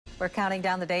We're counting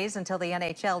down the days until the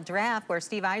NHL draft, where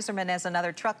Steve Yzerman has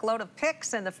another truckload of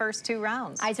picks in the first 2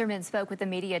 rounds. Yzerman spoke with the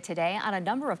media today on a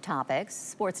number of topics.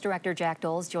 Sports director Jack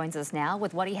Doles joins us now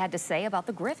with what he had to say about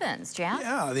the Griffins. Jack?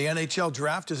 Yeah, the NHL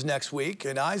draft is next week,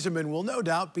 and Yzerman will no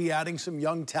doubt be adding some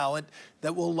young talent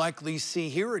that we'll likely see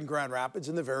here in Grand Rapids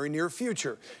in the very near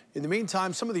future. In the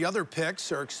meantime, some of the other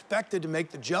picks are expected to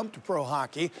make the jump to pro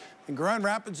hockey, and Grand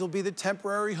Rapids will be the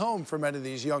temporary home for many of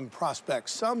these young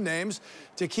prospects. Some names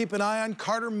to keep an eye on: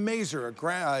 Carter Mazur,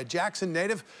 a Jackson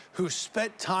native who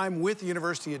spent time with the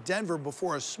University of Denver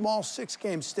before a small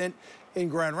 6-game stint in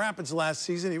Grand Rapids last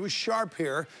season. He was sharp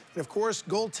here. And of course,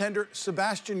 goaltender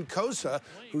Sebastian Kosa,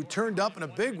 who turned up in a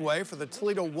big way for the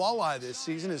Toledo Walleye this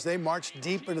season as they marched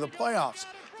deep into the playoffs.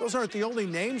 Those aren't the only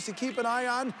names to keep an eye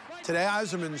on. Today,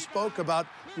 Yzerman spoke about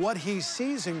what he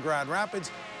sees in Grand Rapids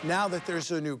now that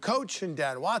there's a new coach in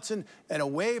Dan Watson and a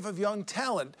wave of young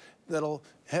talent that'll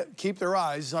keep their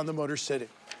eyes on the Motor City.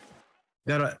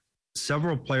 Got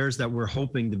several players that we're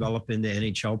hoping develop into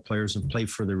NHL players and play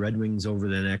for the Red Wings over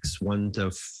the next 1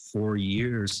 to 4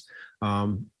 years.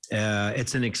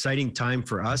 It's an exciting time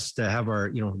for us to have our,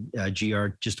 GR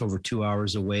just over 2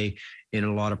 hours away, and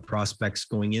a lot of prospects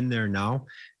going in there now.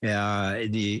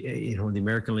 The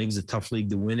American League is a tough league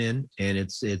to win in, and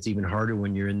it's even harder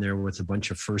when you're in there with a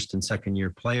bunch of first and second year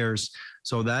players.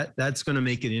 So that's going to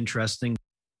make it interesting.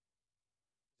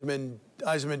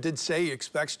 Yzerman did say he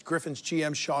expects Griffins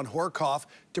GM Sean Horkoff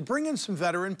to bring in some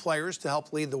veteran players to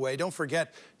help lead the way. Don't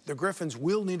forget, the Griffins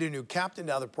will need a new captain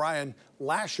now that Brian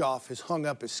Lashoff has hung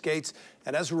up his skates.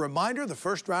 And as a reminder, the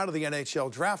first round of the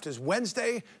NHL draft is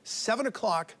Wednesday, 7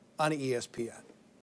 o'clock on ESPN.